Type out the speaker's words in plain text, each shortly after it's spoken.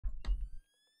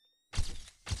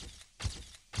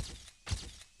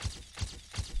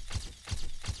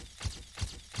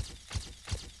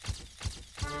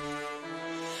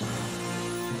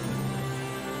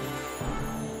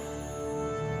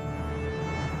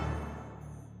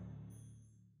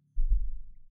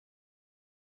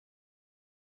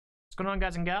going on,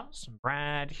 guys and gals?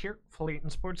 Brad here for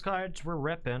LaytonSportsCards. We're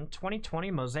ripping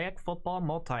 2020 Mosaic Football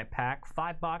Multi-Pack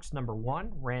 5-box number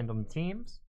 1 random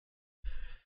teams.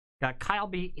 Got Kyle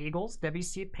B. Eagles, Debbie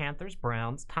C. Panthers,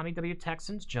 Browns, Tommy W.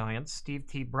 Texans, Giants, Steve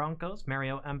T. Broncos,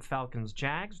 Mario M. Falcons,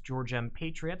 Jags, George M.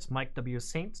 Patriots, Mike W.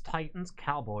 Saints, Titans,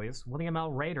 Cowboys, William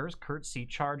L. Raiders, Kurt C.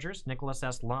 Chargers, Nicholas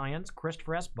S. Lions,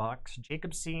 Christopher S. Bucks,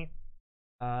 Jacob C.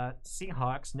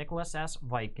 Seahawks, Nicholas S.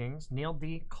 Vikings, Neil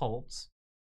D. Colts,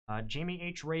 Jamie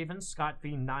H. Ravens, Scott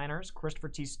V. Niners, Christopher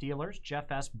T. Steelers,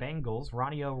 Jeff S. Bengals,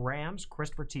 Ronnie O. Rams,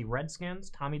 Christopher T. Redskins,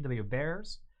 Tommy W.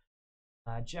 Bears,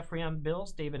 Jeffrey M.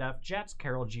 Bills, David F. Jets,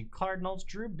 Carol G. Cardinals,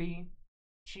 Drew B.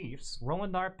 Chiefs,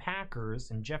 Roland R. Packers,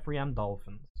 and Jeffrey M.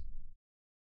 Dolphins.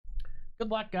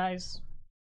 Good luck, guys.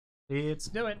 Let's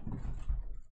do it.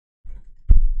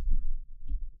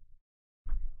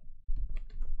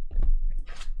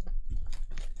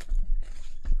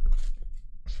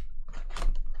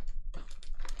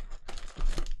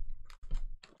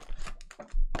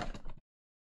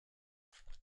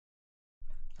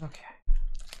 Okay.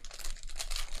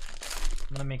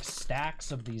 I'm gonna make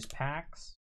stacks of these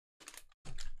packs.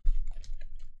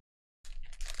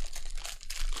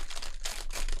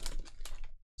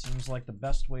 Seems like the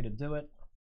best way to do it.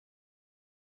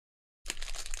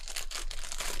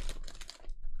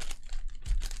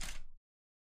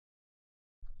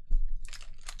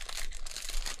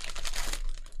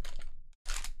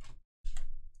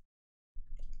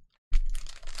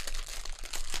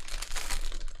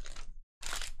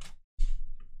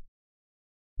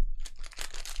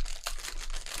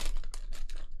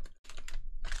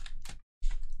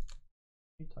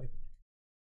 Type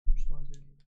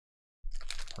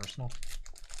personal.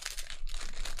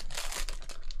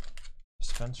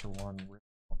 Spencer one we're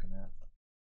looking at.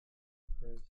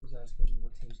 He's asking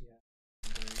what teams he has.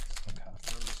 Okay. I'm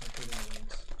just including the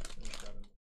links.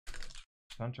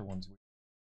 Spencer one's weird.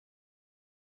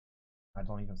 I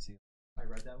don't even see it. I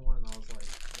read that one and I was like,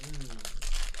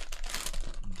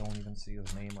 ooh. Don't even see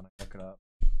his name when I look it up.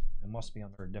 It must be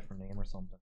under a different name or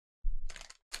something.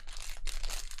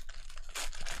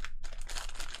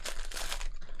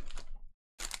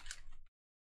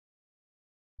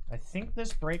 I think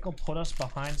this break will put us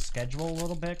behind schedule a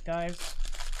little bit, guys.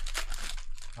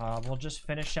 We'll just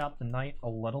finish out the night a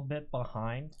little bit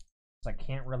behind, because I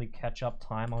can't really catch up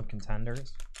time on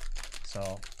contenders.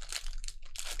 So,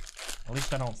 at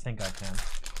least I don't think I can.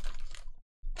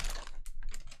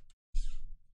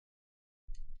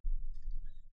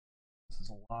 This is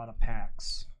a lot of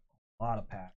packs. A lot of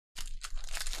packs.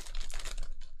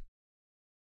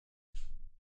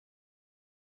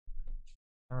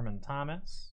 Herman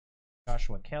Thomas.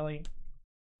 Joshua Kelly,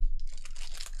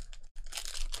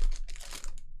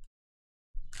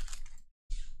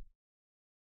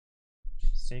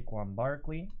 Saquon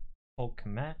Barkley, Polk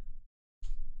Komet,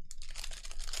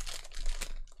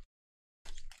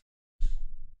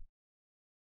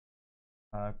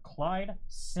 Clyde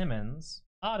Simmons,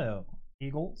 Auto,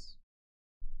 Eagles,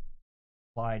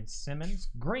 Clyde Simmons,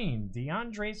 Green,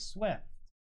 DeAndre Swift,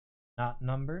 not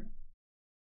numbered,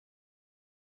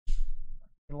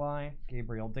 Eli,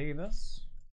 Gabriel Davis,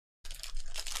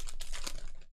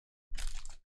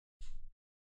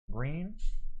 Green,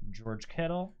 George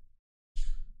Kittle,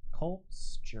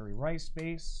 Colts, Jerry Rice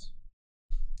base,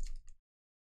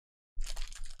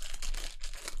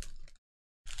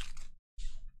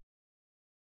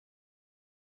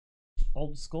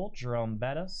 Old School, Jerome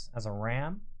Bettis as a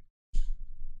Ram,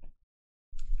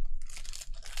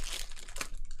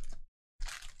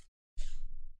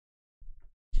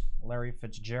 Larry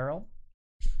Fitzgerald,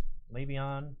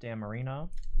 Le'Veon Damarino,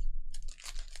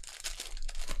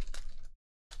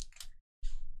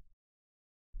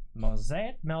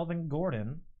 Mosaic Melvin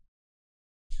Gordon,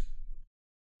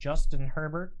 Justin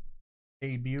Herbert,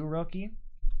 debut rookie,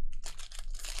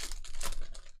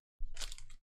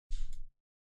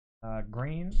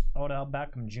 Green, Odell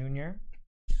Beckham Jr.,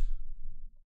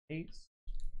 Ace,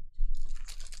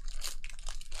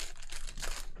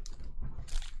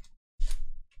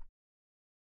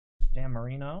 Dan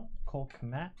Marino, Cole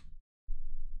Kmet,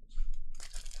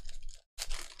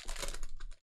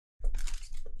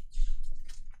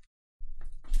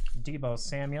 Debo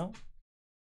Samuel,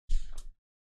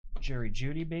 Jerry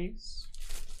Jeudy base,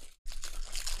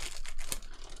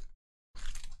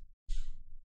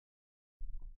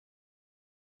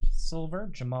 Silver,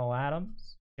 Jamal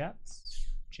Adams, Jets,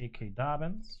 J.K.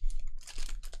 Dobbins,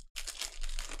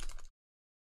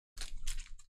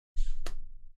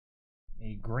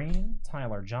 a green,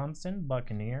 Tyler Johnson,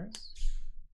 Buccaneers,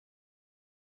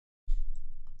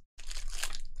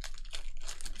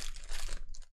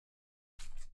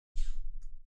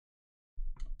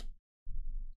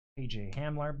 AJ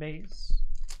Hamler base.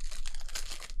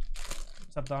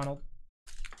 What's up, Donald?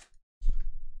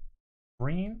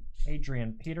 Green,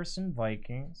 Adrian Peterson,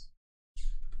 Vikings.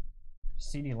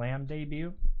 CeeDee Lamb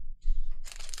debut.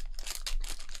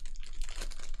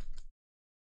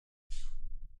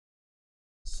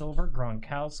 Silver,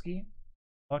 Gronkowski,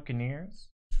 Buccaneers.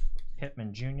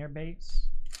 Pittman Jr. base.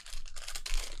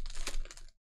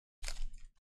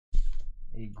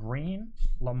 A green,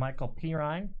 LaMichael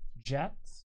Pirine,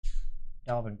 Jets.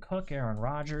 Dalvin Cook, Aaron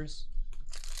Rodgers.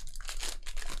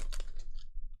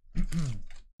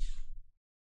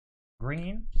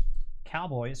 Green,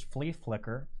 Cowboys, Flea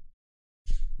Flicker,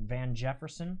 Van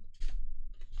Jefferson.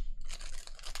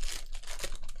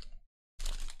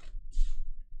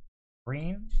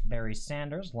 Green, Barry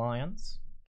Sanders, Lions.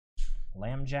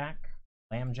 Lambjack.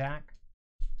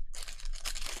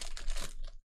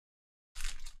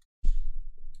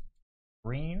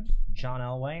 Green, John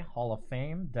Elway, Hall of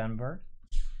Fame, Denver.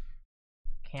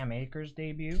 Cam Akers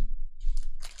debut.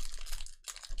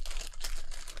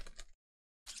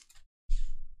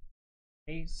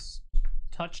 Ace,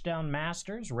 Touchdown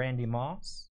Masters, Randy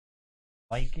Moss.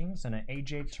 Vikings, and an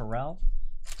AJ Terrell.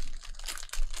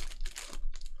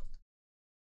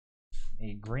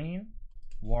 A green,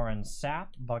 Warren Sapp,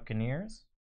 Buccaneers.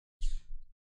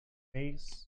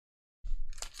 Base.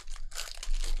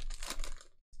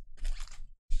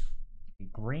 A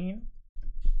green,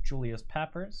 Julius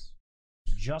Peppers.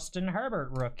 Justin Herbert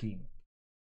rookie.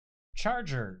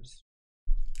 Chargers.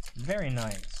 Very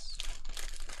nice.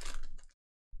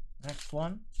 Next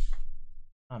one,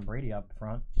 Tom Brady up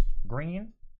front.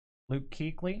 Green, Luke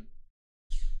Kuechly.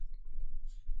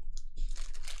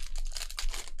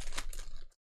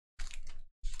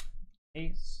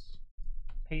 Ace,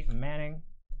 Peyton Manning,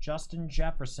 Justin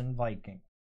Jefferson, Viking.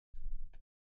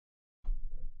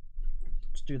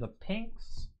 Let's do the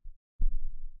pinks.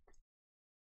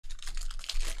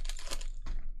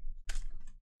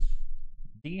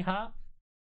 D-Hop,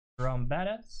 Jerome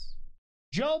Bettis,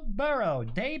 Joe Burrow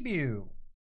debut.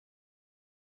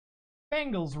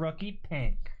 Bengals rookie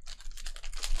pink.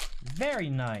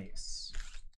 Very nice.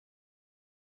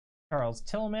 Charles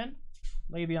Tillman,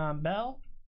 Le'Veon Bell,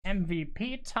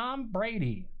 MVP Tom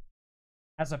Brady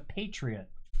as a Patriot.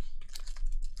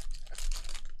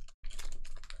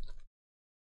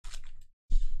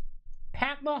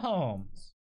 Pat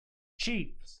Mahomes,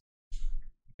 Chiefs.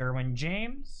 Derwin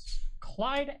James,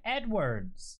 Clyde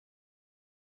Edwards,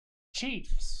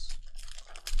 Chiefs.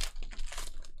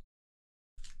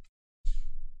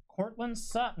 Cortland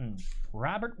Sutton,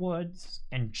 Robert Woods,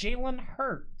 and Jalen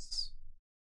Hurts,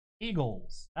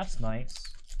 Eagles. That's nice.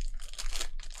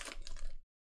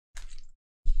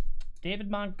 David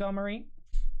Montgomery,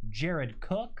 Jared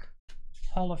Cook,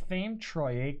 Hall of Fame,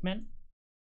 Troy Aikman.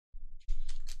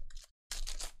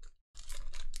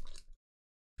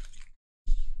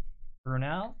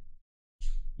 Brunel,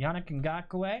 Yannick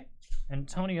Ngakoue,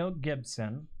 Antonio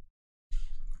Gibson.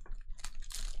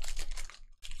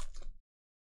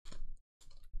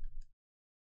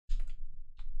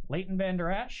 Leighton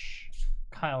Vander Esch,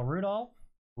 Kyle Rudolph,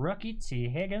 rookie T.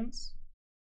 Higgins.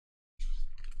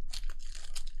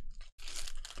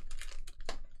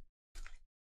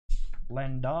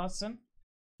 Len Dawson,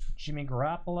 Jimmy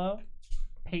Garoppolo,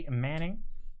 Peyton Manning.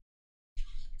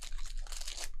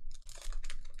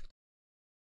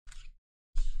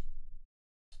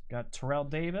 Got Terrell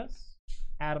Davis,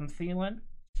 Adam Thielen,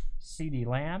 CeeDee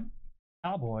Lamb,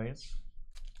 Cowboys.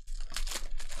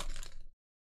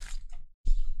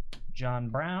 John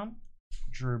Brown,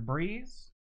 Drew Brees,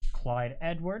 Clyde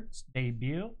Edwards,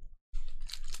 debut.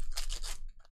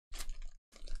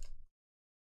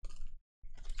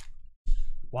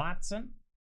 Watson,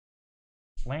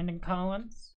 Landon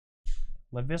Collins,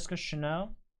 Laviska Shenault,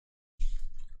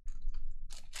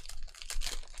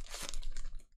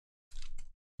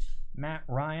 Matt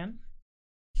Ryan,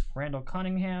 Randall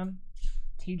Cunningham,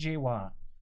 TJ Watt.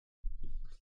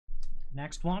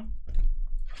 Next one.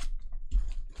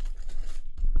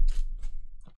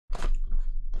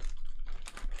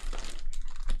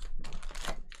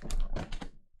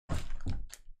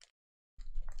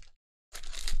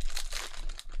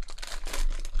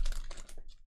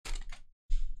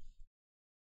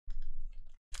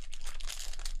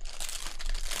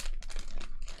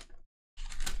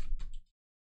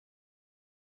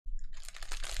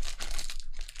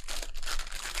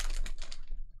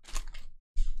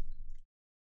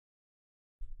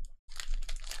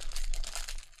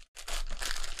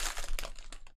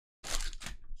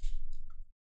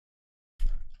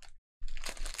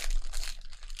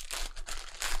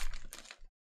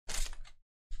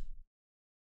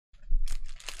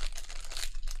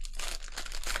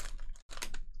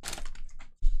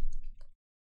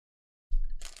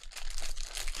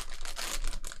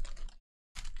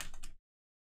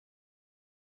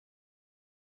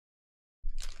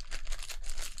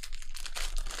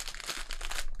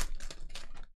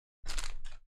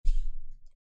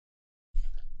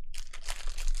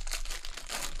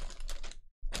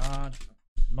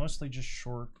 mostly just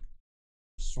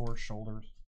sore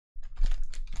shoulders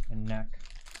and neck.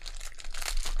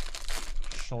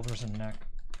 Shoulders and neck.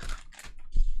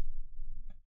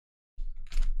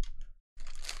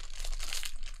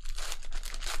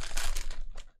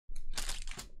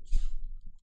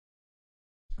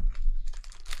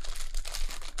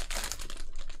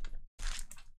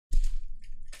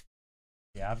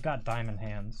 Yeah, I've got diamond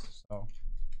hands, so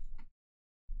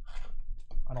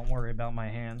I don't worry about my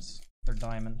hands. They're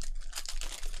diamond.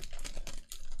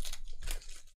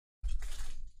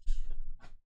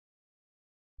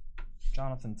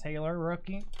 Jonathan Taylor,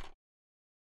 rookie.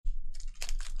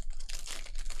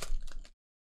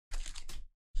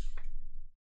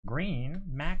 Green,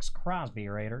 Max Crosby,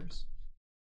 Raiders.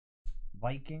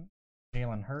 Viking,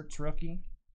 Jalen Hurts, rookie.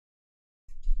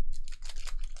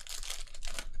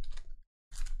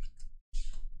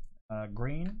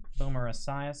 Green, Boomer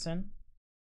Esiason.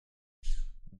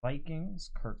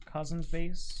 Vikings, Kirk Cousins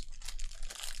base.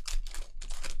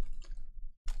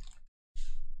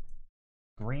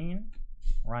 Green,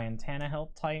 Ryan Tannehill,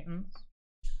 Titans.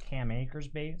 Cam Akers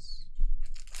base.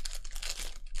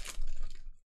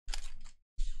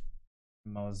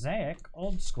 Mosaic,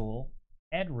 old school,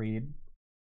 Ed Reed,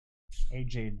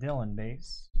 AJ Dillon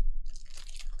base.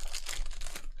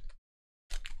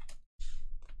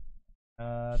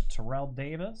 Terrell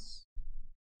Davis,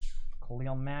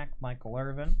 Khalil Mack, Michael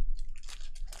Irvin.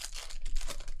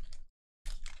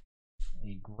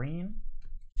 A green,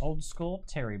 old school,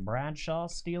 Terry Bradshaw,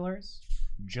 Steelers.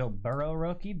 Joe Burrow,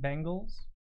 rookie, Bengals.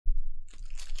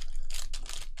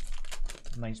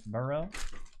 Nice Burrow.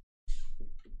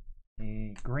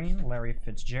 A green, Larry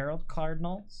Fitzgerald,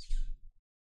 Cardinals.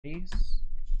 Base.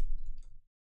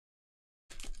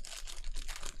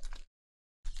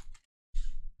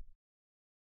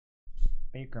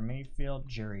 Baker Mayfield,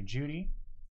 Jerry Jeudy.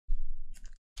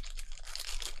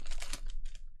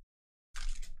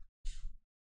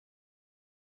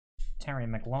 Terry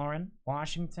McLaurin,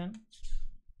 Washington.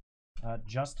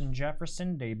 Justin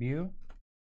Jefferson, debut.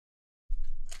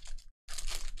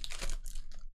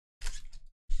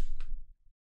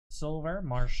 Silver,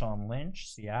 Marshawn Lynch,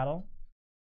 Seattle.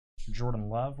 Jordan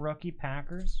Love, rookie,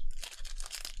 Packers.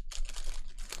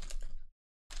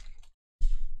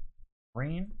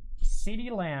 Green,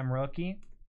 CeeDee Lamb, rookie,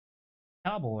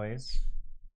 Cowboys.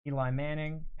 Eli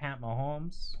Manning, Pat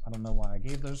Mahomes. I don't know why I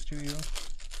gave those to you.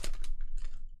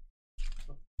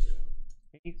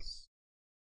 Base.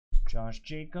 Josh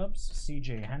Jacobs,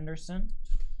 CJ Henderson.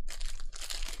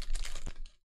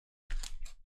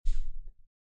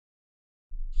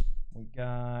 We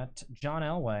got John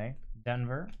Elway,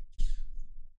 Denver.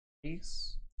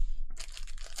 Base.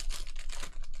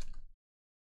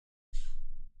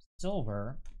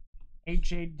 Silver,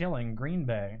 H.A. Dillon, Green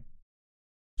Bay.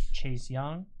 Chase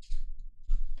Young.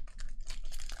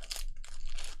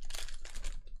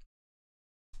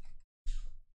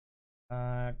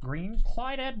 Green,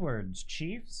 Clyde Edwards,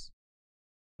 Chiefs.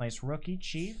 Nice rookie,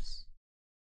 Chiefs.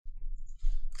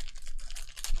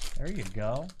 There you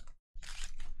go.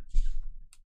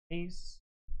 Ace.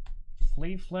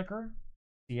 Flea Flicker,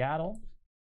 Seattle.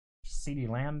 CeeDee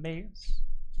Lamb base.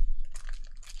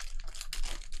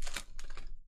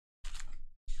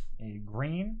 A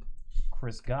green,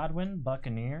 Chris Godwin,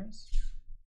 Buccaneers.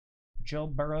 Joe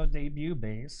Burrow debut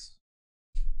base.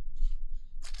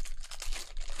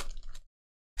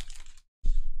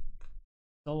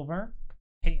 Silver,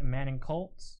 Peyton Manning,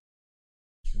 Colts.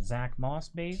 Zach Moss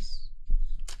base.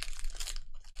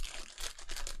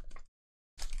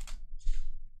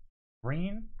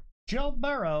 Green, Joe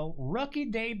Burrow, rookie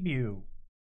debut.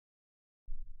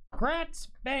 Congrats,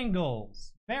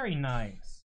 Bengals. Very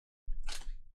nice.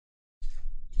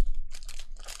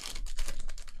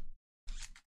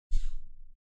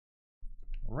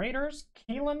 Raiders,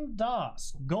 Keelan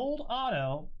Doss, gold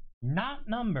auto, not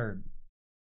numbered.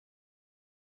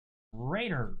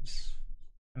 Raiders,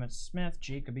 Emmett Smith,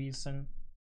 Jacob Eason.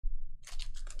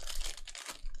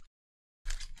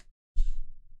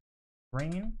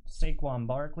 Green, Saquon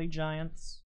Barkley,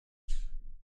 Giants.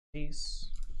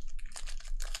 Ace.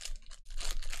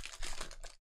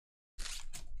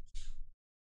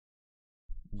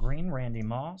 Green, Randy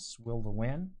Moss, Will to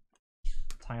Win.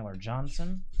 Tyler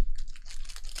Johnson.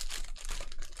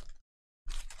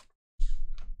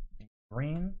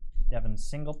 Green, Devin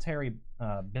Singletary,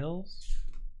 Bills.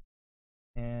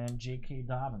 And J.K.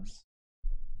 Dobbins.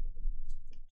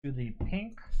 To the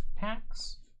pink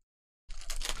packs.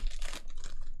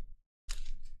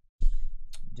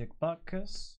 Dick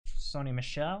Butkus, Sony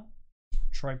Michel,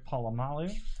 Troy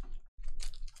Polamalu,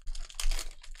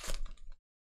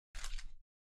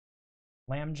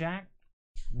 Lambjack,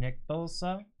 Nick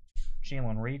Bosa,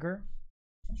 Jalen Reagor,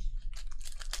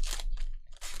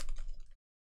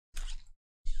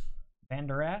 Van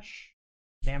Der Esch,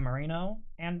 Dan Marino,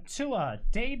 and Tua,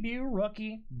 debut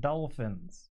rookie,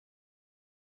 Dolphins.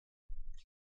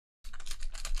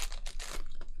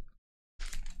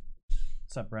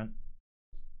 What's up, Brent?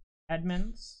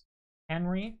 Edmonds,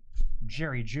 Henry,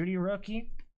 Jerry Jeudy rookie,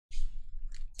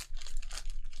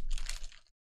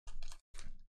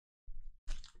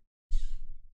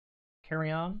 Carry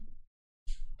on,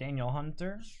 Daniel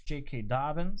Hunter, J.K.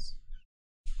 Dobbins,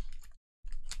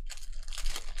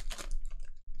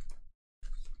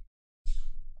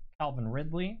 Calvin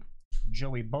Ridley,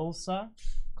 Joey Bosa,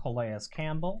 Calais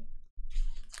Campbell,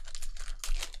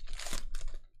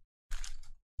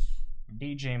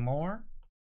 DJ Moore,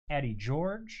 Eddie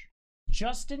George,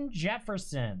 Justin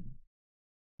Jefferson,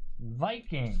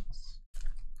 Vikings,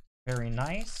 very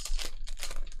nice,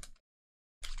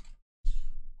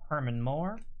 Herman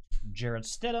Moore, Jarrett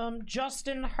Stidham,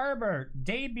 Justin Herbert,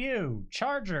 debut,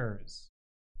 Chargers.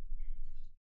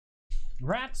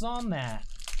 Congrats on that.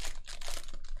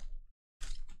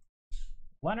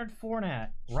 Leonard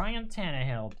Fournette, Ryan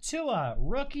Tannehill, Tua,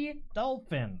 rookie,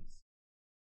 Dolphins.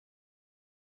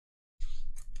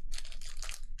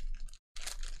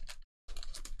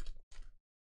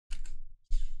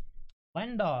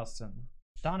 Len Dawson,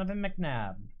 Donovan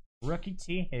McNabb, rookie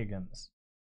T. Higgins.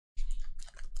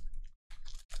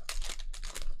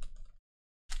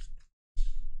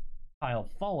 Kyle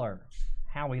Fuller,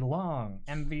 Howie Long,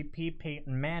 MVP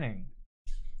Peyton Manning.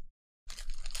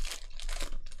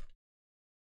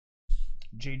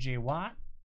 J.J. Watt,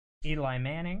 Eli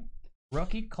Manning,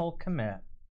 rookie Cole Kmet,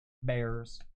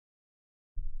 Bears.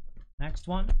 Next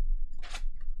one.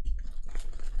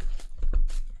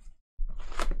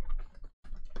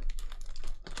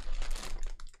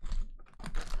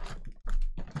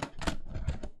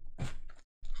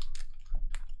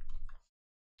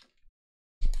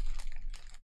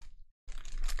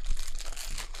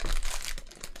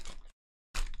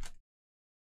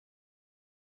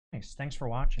 Nice, thanks for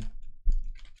watching.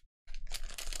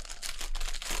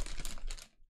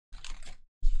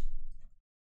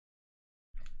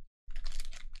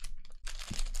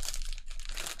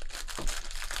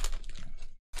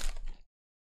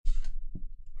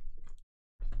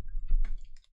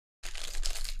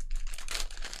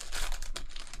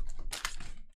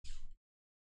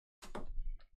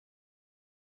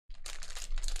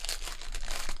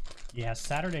 Yeah,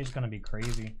 Saturday's gonna be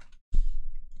crazy.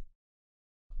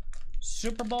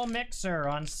 Super Bowl mixer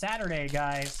on Saturday,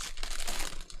 guys.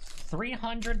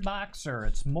 300 boxer.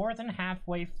 It's more than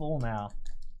halfway full now.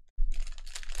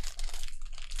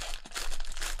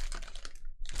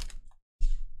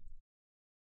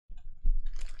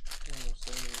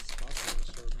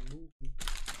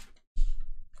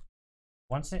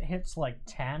 Once it hits like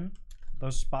 10,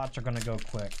 those spots are gonna go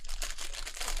quick.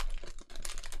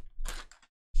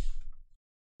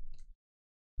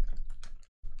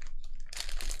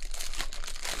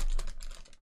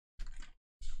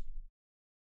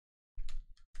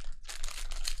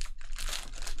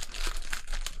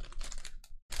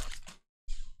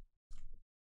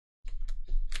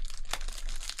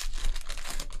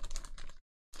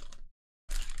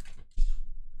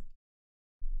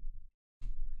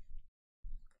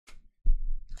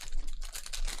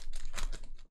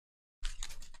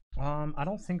 I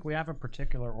don't think we have a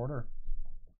particular order.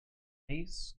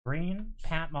 Ace, Green,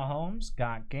 Pat Mahomes,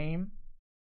 got game,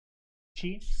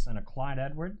 Chiefs, and a Clyde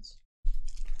Edwards.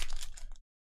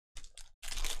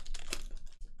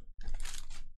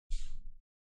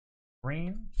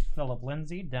 Green, Phillip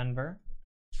Lindsay, Denver.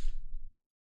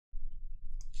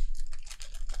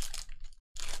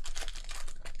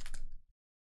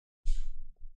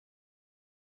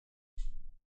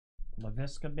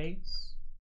 LaVisca base.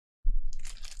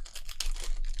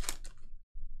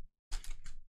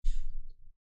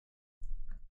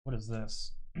 What is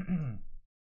this?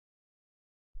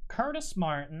 Curtis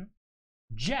Martin,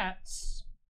 Jets,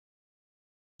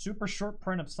 super short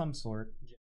print of some sort.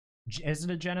 Is it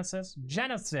a Genesis?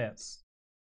 Genesis.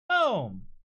 Boom.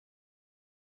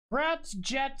 Brats,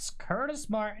 Jets, Curtis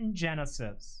Martin,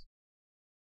 Genesis.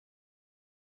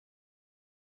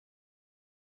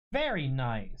 Very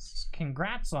nice.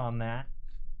 Congrats on that.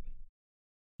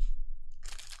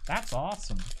 That's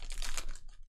awesome.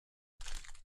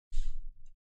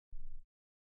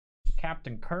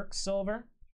 Captain Kirk silver,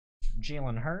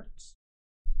 Jalen Hurts,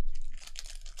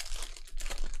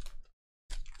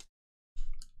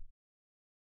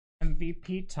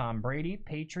 MVP Tom Brady,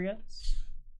 Patriots.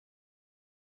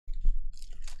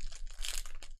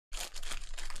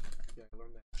 Yeah, I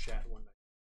learned that chat one night.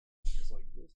 It's like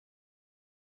this.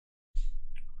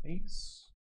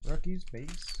 Base. Rookies,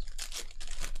 base.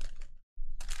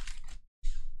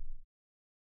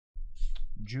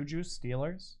 Juju,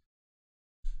 Steelers.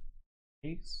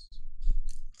 Base.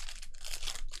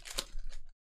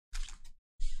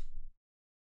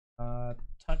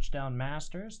 Touchdown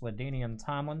Masters, LaDainian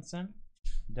Tomlinson,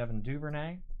 Devin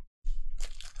Duvernay.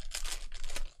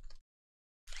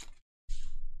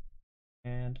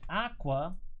 And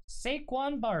Aqua,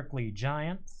 Saquon Barkley,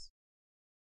 Giants.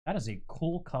 That is a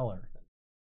cool color.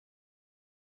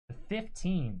 The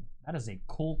 15. That is a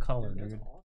cool color, dude.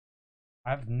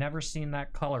 I've never seen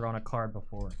that color on a card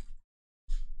before.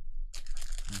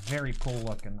 Very cool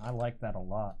looking. I like that a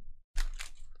lot.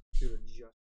 Dude,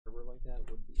 just Herbert like that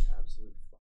would be absolute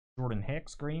fun. Jordan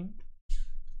Hicks, green.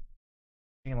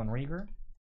 Jalen Rieger.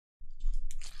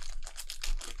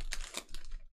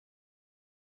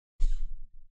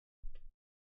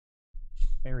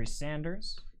 Barry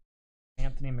Sanders.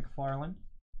 Anthony McFarland.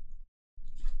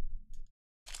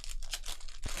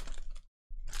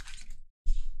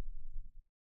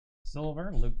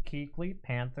 Silver, Luke Kuechly,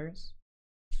 Panthers.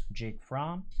 Jake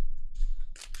Fromm.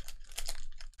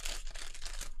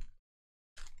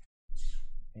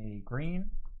 A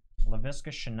green, Laviska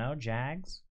Shenault,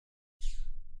 Jags.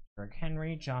 Derrick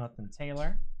Henry, Jonathan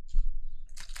Taylor.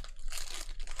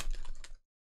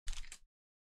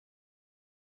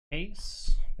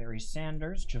 Base, Barry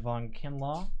Sanders, Javon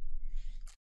Kinlaw.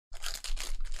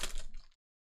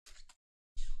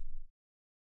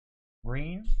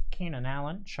 Green, Keenan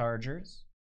Allen, Chargers.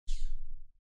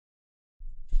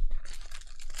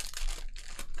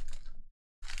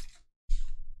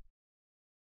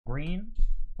 Green,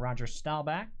 Roger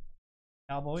Staubach,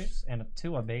 Cowboys, and a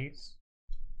Tua base.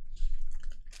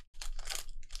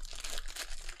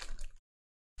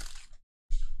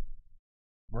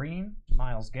 Green,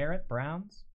 Myles Garrett,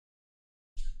 Browns.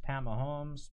 Pat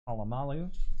Mahomes,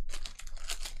 Polamalu.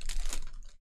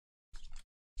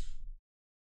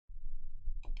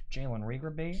 Jalen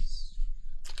Rieger base.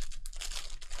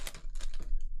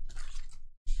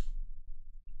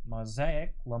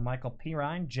 Mosaic, LaMichael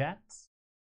Pirine, Jets.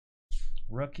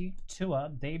 Rookie, Tua,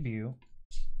 debut.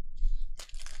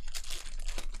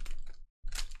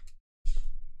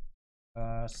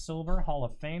 Silver, Hall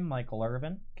of Fame, Michael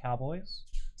Irvin, Cowboys.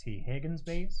 T. Higgins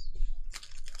base.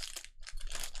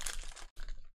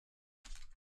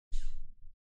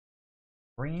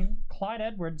 Green, Clyde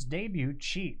Edwards, debut,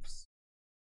 Chiefs.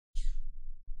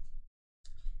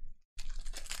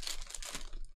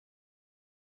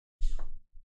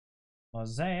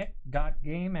 Mosaic, Got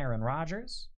Game, Aaron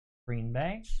Rodgers, Green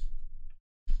Bay.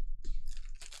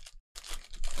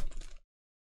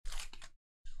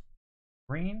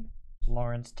 Green,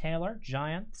 Lawrence Taylor,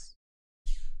 Giants.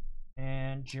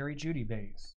 And Jerry Jeudy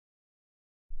base.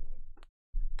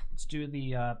 Let's do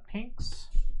the pinks.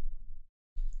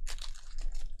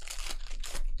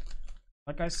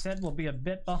 Like I said, we'll be a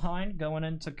bit behind going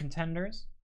into contenders.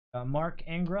 Mark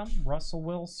Ingram, Russell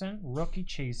Wilson, rookie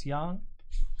Chase Young.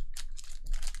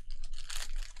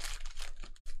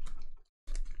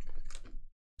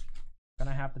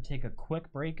 Gonna have to take a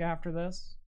quick break after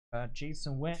this.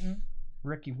 Jason Witten,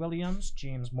 Ricky Williams,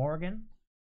 James Morgan.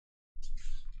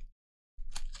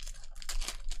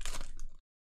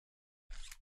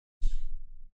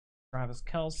 Travis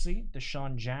Kelce,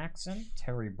 Deshaun Jackson,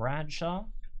 Terry Bradshaw.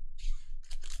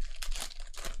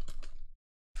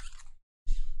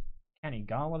 Kenny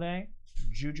Golladay,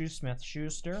 Juju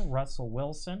Smith-Schuster, Russell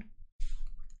Wilson.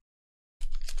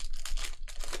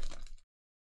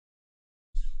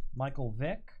 Michael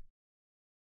Vick,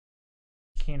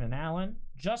 Keenan Allen,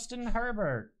 Justin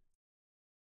Herbert,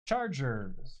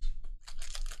 Chargers.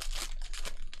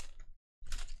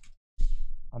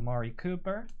 Amari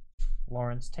Cooper,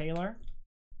 Lawrence Taylor,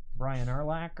 Brian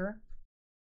Urlacher.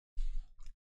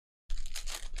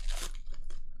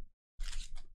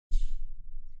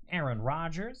 Aaron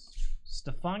Rodgers,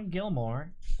 Stephon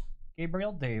Gilmore,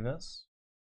 Gabriel Davis.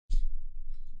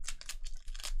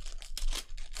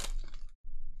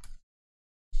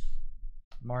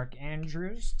 Mark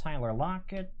Andrews, Tyler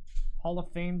Lockett, Hall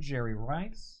of Fame Jerry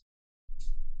Rice.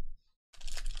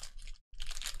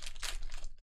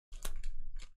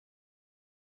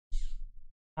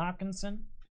 Hawkinson,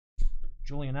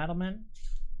 Julian Edelman,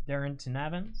 Darrington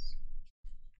Evans.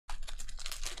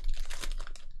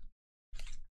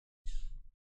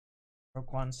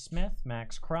 Roquan Smith,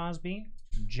 Max Crosby,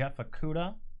 Jeff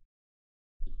Okudah.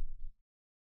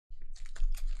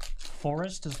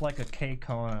 Forrest is like a K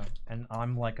Kona, and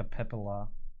I'm like a Pipila.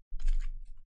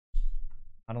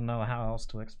 I don't know how else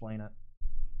to explain it.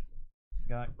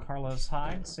 Got Carlos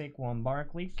Hyde, Saquon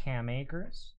Barkley, Cam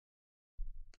Akers.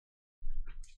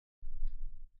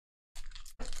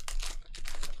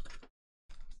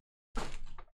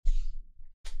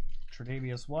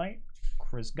 Tre'Davious White,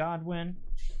 Chris Godwin,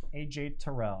 AJ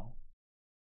Terrell.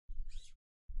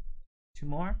 2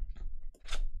 more.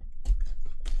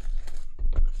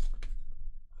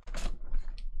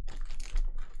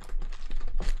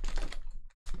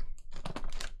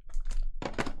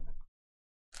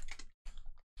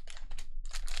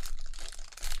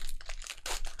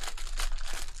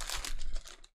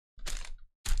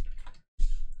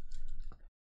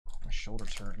 My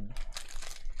shoulder's hurting.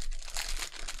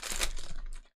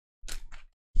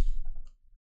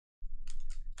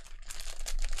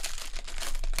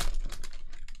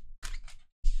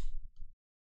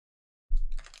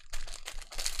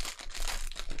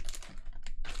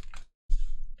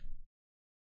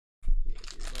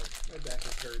 My back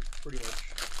has hurt pretty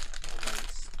much all night.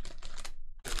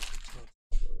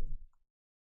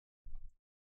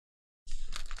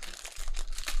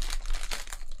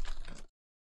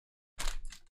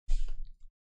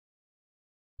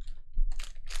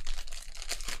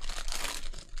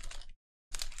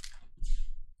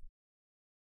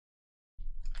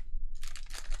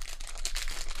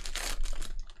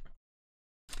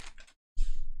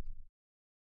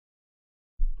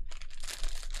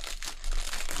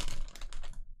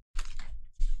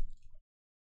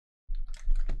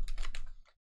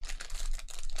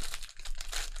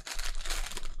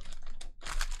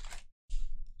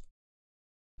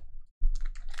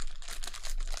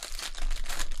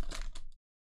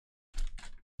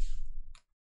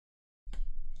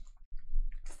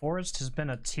 Forrest has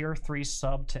been a tier 3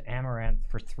 sub to Amaranth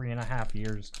for 3.5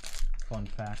 years. Fun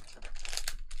fact.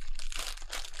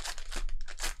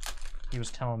 He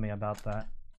was telling me about that.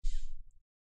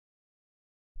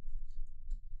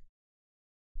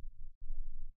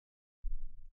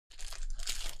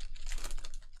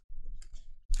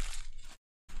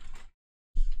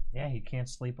 Yeah, he can't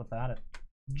sleep without it.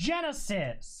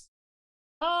 Genesis!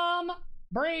 Tom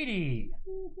Brady!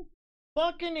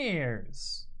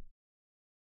 Buccaneers!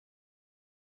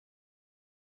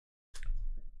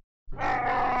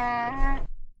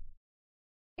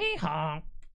 Hee-haw!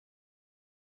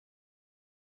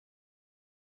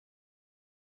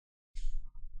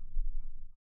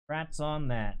 Rats on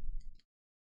that.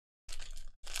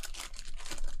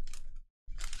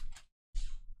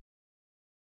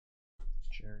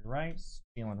 Jerry Rice,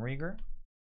 Jalen Rieger.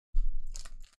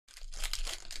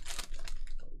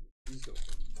 These go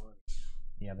for money.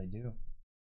 Yeah, they do.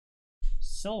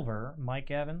 Silver, Mike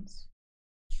Evans.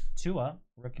 Tua,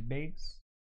 rookie base.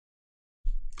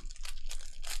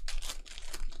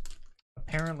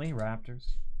 Apparently,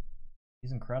 Raptors.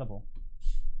 He's incredible.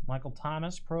 Michael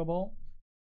Thomas, Pro Bowl.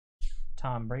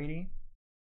 Tom Brady.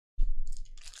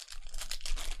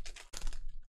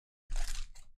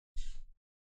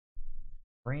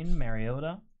 Green,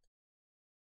 Mariota.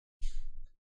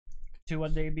 Tua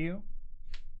debut.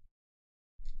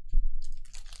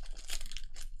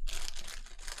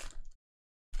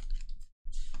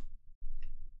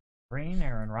 Green,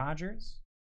 Aaron Rodgers.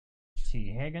 T.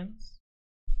 Higgins.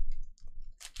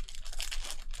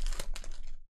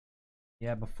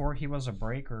 Yeah, before he was a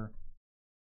breaker,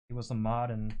 he was a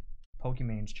mod in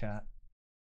Pokemon's chat.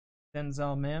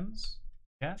 Denzel Mims,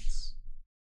 Jets.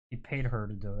 He paid her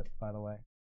to do it, by the way.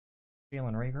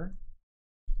 Jalen Rieger.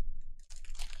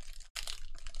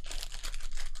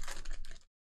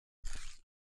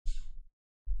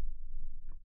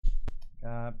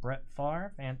 Brett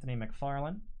Favre, Anthony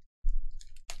McFarlane.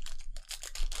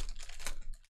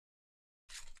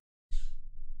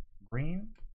 Green,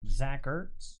 Zach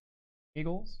Ertz,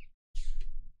 Eagles.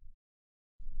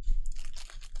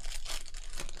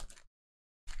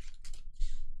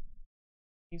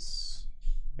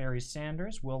 Barry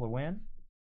Sanders, Will the Win.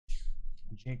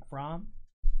 Jake Fromm.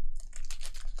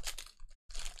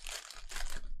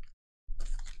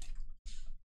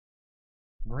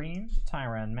 Green,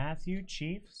 Tyrann Mathieu,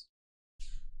 Chiefs.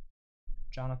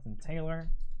 Jonathan Taylor.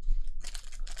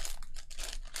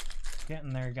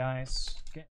 Getting there, guys.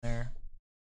 Getting there.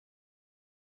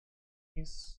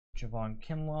 Javon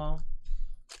Kinlaw.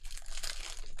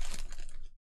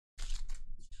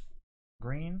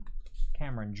 Green,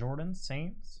 Cameron Jordan,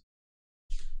 Saints.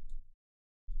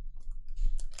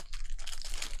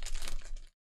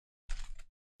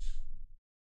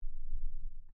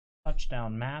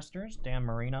 Touchdown Masters, Dan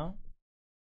Marino.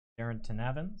 Darrington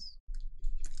Evans.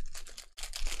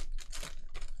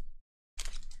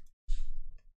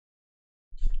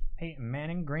 Peyton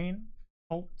Manning, green.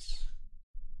 Colts.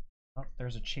 Oh,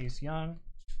 there's a Chase Young.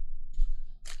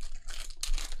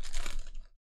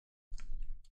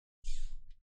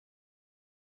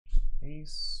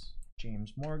 Base,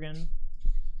 James Morgan.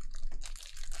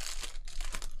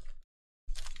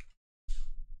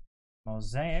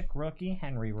 Mosaic rookie,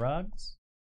 Henry Ruggs.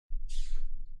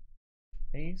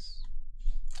 Base.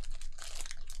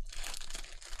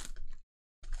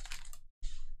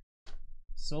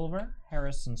 Silver,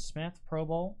 Harrison Smith, Pro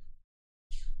Bowl.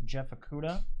 Jeff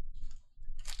Okudah.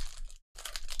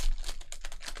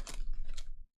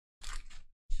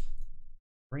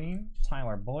 Green,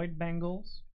 Tyler Boyd,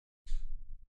 Bengals.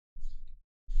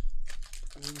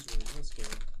 Let's go.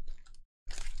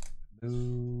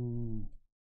 Boo.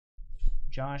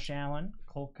 Josh Allen,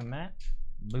 Cole Kmet.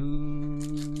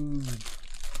 Boo.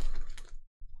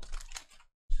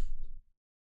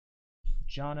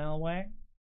 John Elway.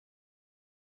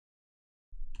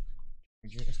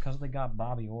 It's because they got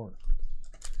Bobby Orr.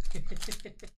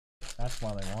 That's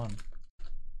why they won.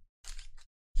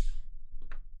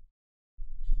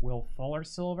 Will Fuller,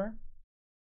 silver.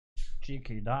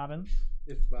 J.K. Dobbins.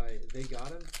 If by they got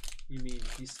him, you mean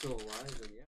he's still alive,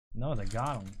 then yeah. No, they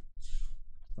got him.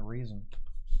 That's the reason.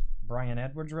 Brian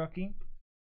Edwards, rookie.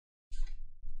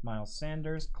 Miles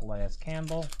Sanders, Calais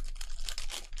Campbell.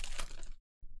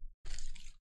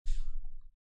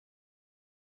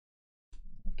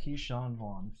 Keyshawn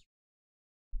Vaughn.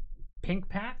 Pink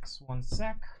packs, 1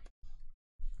 sec.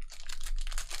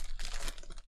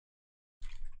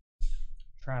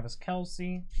 Travis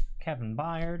Kelce, Kevin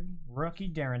Byard, rookie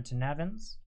Darrington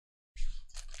Evans.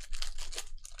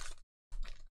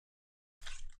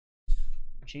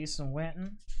 Jason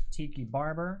Witten, Tiki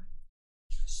Barber,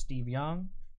 Steve Young,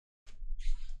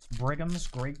 Brigham's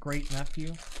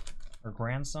great-great-nephew, or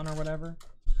grandson or whatever.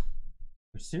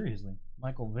 Seriously.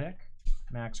 Michael Vick,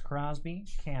 Max Crosby,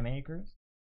 Cam Akers.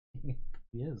 He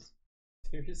is.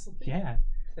 Seriously? Yeah.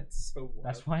 That's so wild.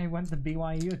 That's why he went to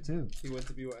BYU too. He went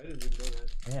to BYU. I didn't even know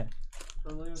that.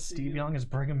 Yeah. Steve Young is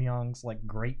Brigham Young's like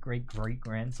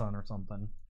great-great-great-grandson or something.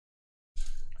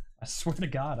 I swear to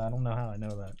God, I don't know how I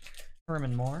know that.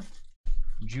 Herman Moore,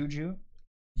 Juju,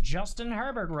 Justin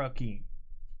Herbert rookie.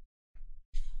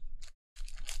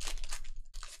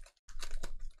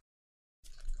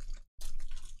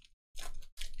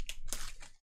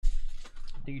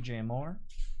 DJ Moore,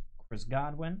 Chris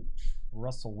Godwin,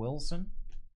 Russell Wilson.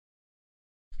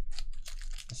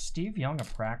 Is Steve Young a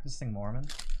practicing Mormon?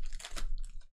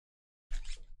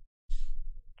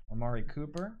 Amari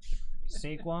Cooper,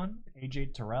 Saquon,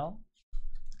 AJ Terrell.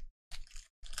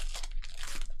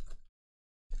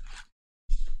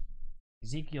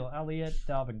 Ezekiel Elliott,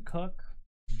 Dalvin Cook,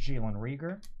 Jalen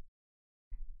Reagor.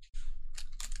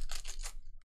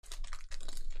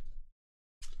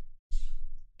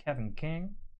 Kevin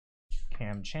King,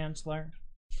 Cam Chancellor,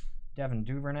 Devin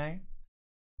Duvernay.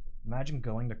 Imagine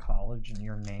going to college and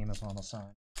your name is on a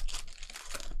sign.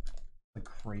 Like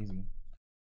crazy.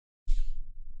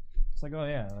 It's like, oh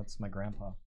yeah, that's my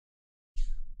grandpa.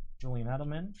 Julian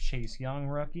Edelman, Chase Young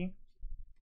rookie.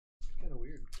 Kind of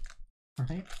weird.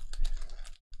 Right?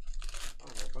 I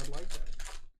don't know if I'd like that.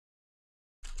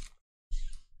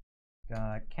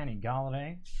 Got Kenny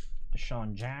Galladay,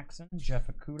 Deshaun Jackson, Jeff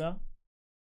Okudah.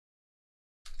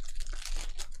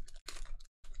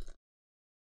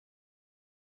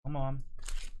 Come on.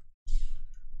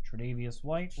 Tre'Davious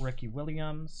White, Ricky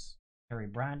Williams, Terry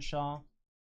Bradshaw.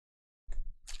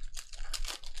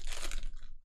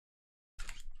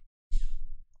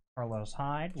 Carlos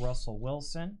Hyde, Russell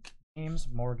Wilson, James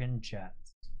Morgan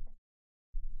Jets.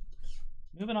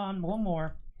 Moving on, one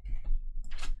more.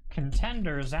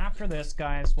 Contenders after this,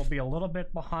 guys, will be a little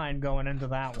bit behind going into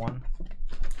that one.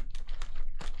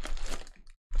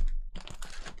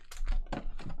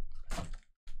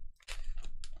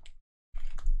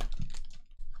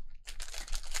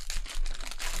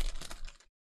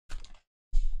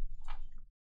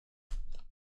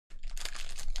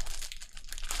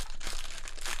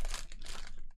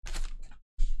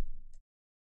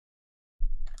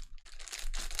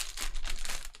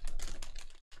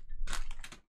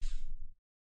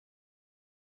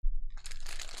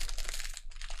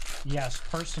 Yes,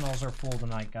 personals are full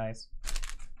tonight, guys.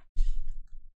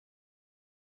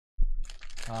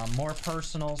 More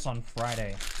personals on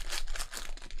Friday.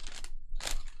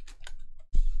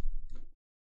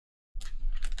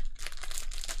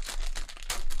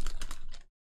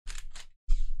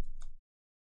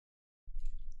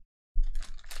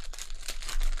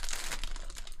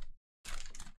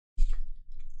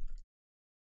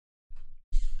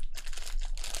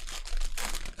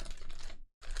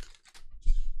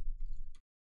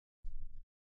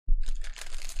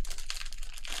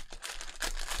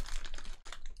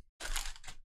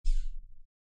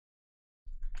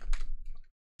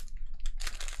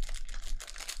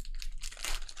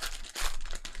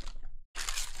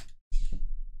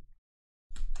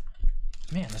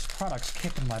 Man, this product's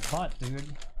kicking my butt, dude.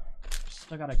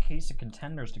 Still got a case of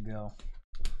contenders to go.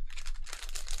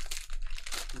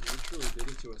 Dude, Rich really did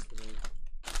it to us tonight.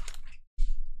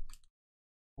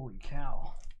 Holy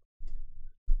cow.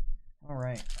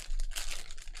 Alright.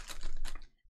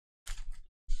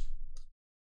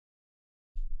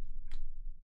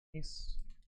 Case.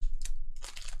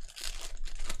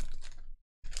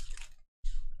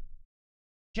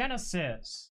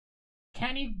 Genesis.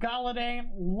 Kenny Galladay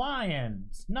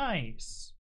Lions. Nice.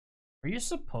 Are you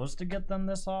supposed to get them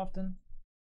this often?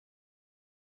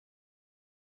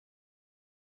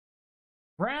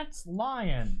 Brats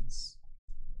Lions.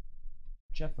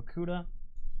 Jeff Okuda.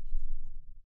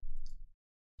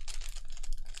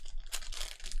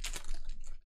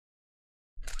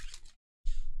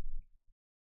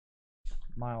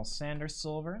 Miles Sanders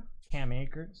Silver. Cam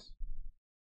Akers.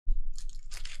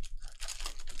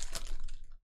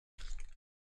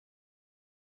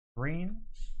 Green.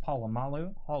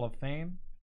 Polamalu, Hall of Fame.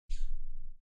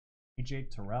 AJ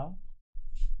Terrell.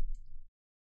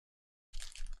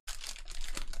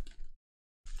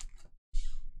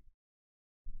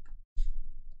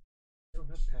 I don't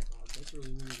have pack odds. That's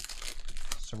really weird.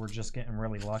 So we're just getting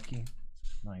really lucky.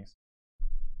 Nice.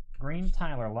 Green,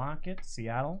 Tyler Lockett,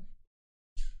 Seattle.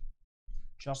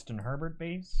 Justin Herbert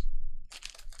base.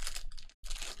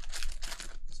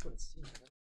 That's what it seems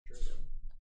like. Sure,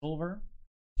 though. Silver,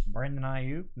 Brandon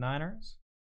Ayuk, Niners.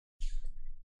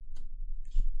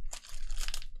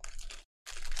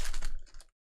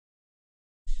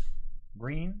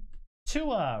 Green,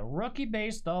 Tua, rookie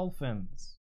base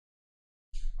Dolphins.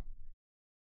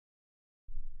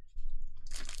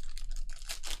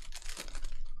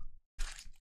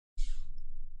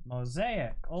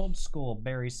 Mosaic, old school,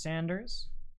 Barry Sanders.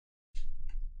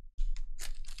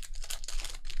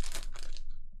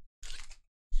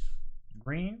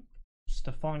 Green,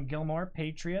 Stephon Gilmore,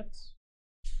 Patriots.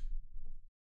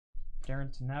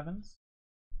 Darrington Evans.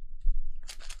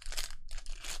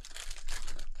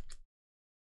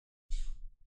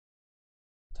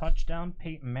 Touchdown,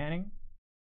 Peyton Manning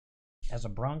as a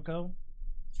Bronco.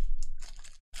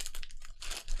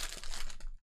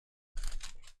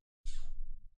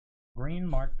 Green,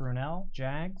 Mark Brunell,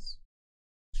 Jags.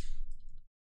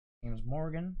 James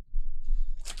Morgan.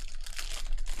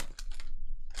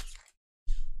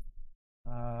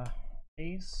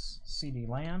 Ace, CD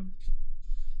Lamb.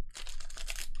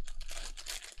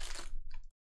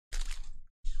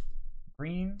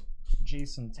 Green,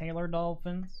 Jason Taylor,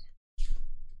 Dolphins.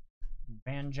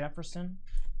 Van Jefferson.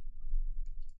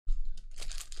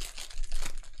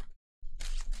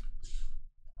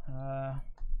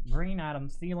 Green, Adam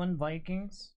Thielen,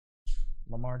 Vikings.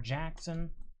 Lamar Jackson.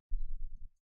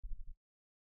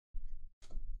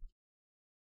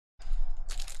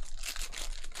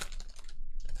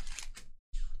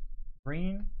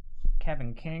 Green,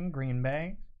 Kevin King, Green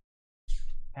Bay.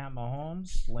 Pat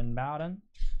Mahomes, Lynn Bowden.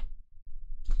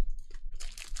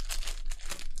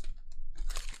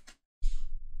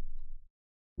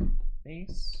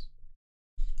 Base.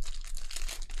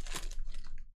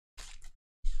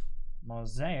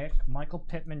 Mosaic, Michael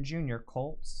Pittman Jr.,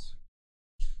 Colts.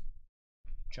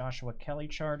 Joshua Kelly,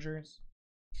 Chargers.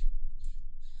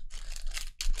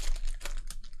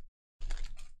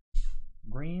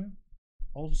 Green,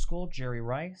 old school, Jerry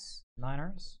Rice,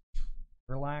 Niners.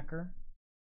 Urlacher.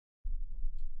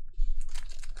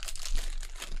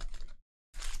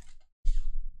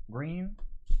 Green,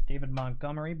 David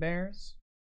Montgomery, Bears.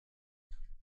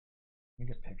 You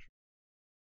get picture.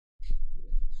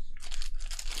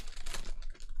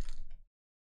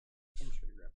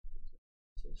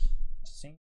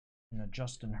 Saint and a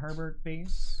Justin Herbert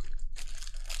base.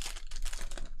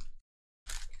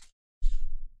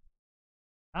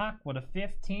 Aqua to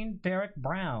 15, Derek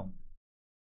Brown.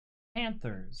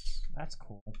 Panthers. That's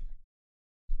cool.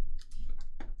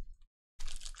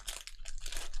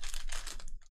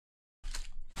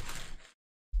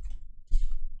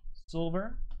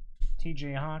 Silver,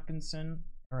 TJ Hawkinson,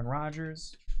 Aaron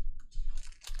Rodgers.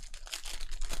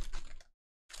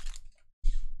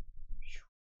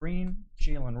 Green,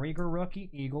 Jalen Reagor, rookie,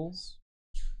 Eagles.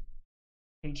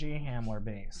 AJ Hamler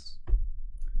base.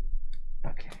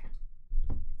 Okay.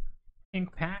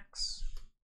 Pink packs.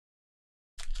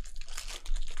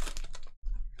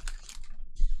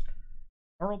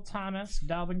 Earl Thomas,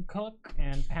 Dalvin Cook,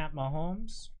 and Pat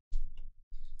Mahomes.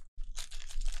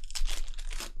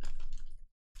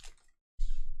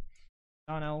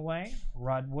 John Elway,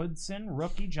 Rod Woodson,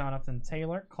 rookie, Jonathan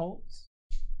Taylor, Colts.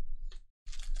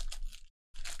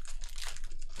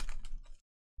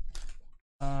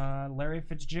 Larry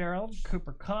Fitzgerald,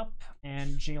 Cooper Kupp,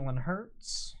 and Jalen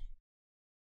Hurts.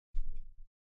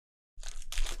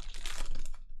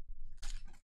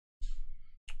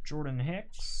 Jordan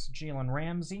Hicks, Jalen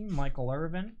Ramsey, Michael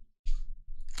Irvin.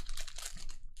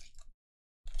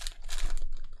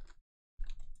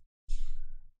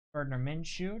 Gardner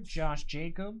Minshew, Josh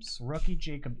Jacobs, rookie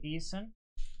Jacob Eason.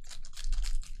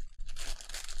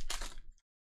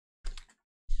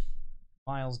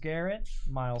 Myles Garrett,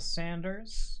 Miles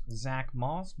Sanders, Zach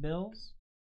Moss, Bills.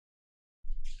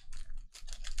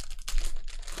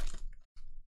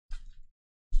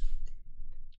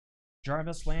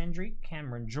 Jarvis Landry,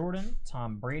 Cameron Jordan,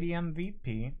 Tom Brady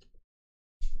MVP.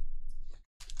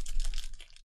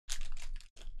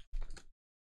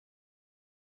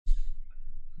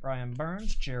 Brian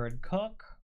Burns, Jared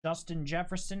Cook, Justin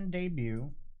Jefferson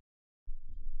debut.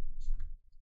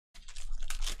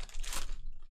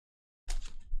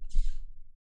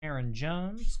 Aaron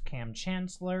Jones, Cam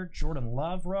Chancellor, Jordan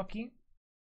Love rookie,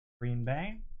 Green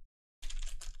Bay.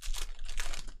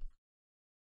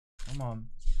 Come on.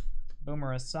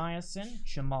 Boomer Esiason,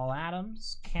 Jamal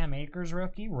Adams, Cam Akers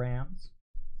rookie, Rams.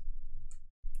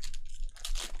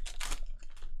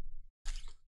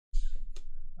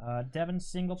 Devin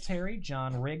Singletary,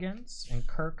 John Riggins, and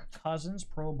Kirk Cousins,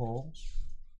 Pro Bowls.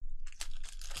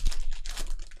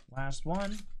 Last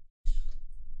one.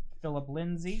 Philip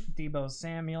Lindsay, Deebo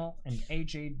Samuel, and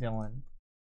A.J. Dillon.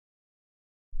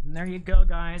 And there you go,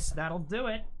 guys. That'll do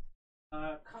it.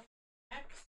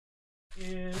 Next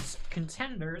is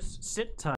Contenders Sit Tight.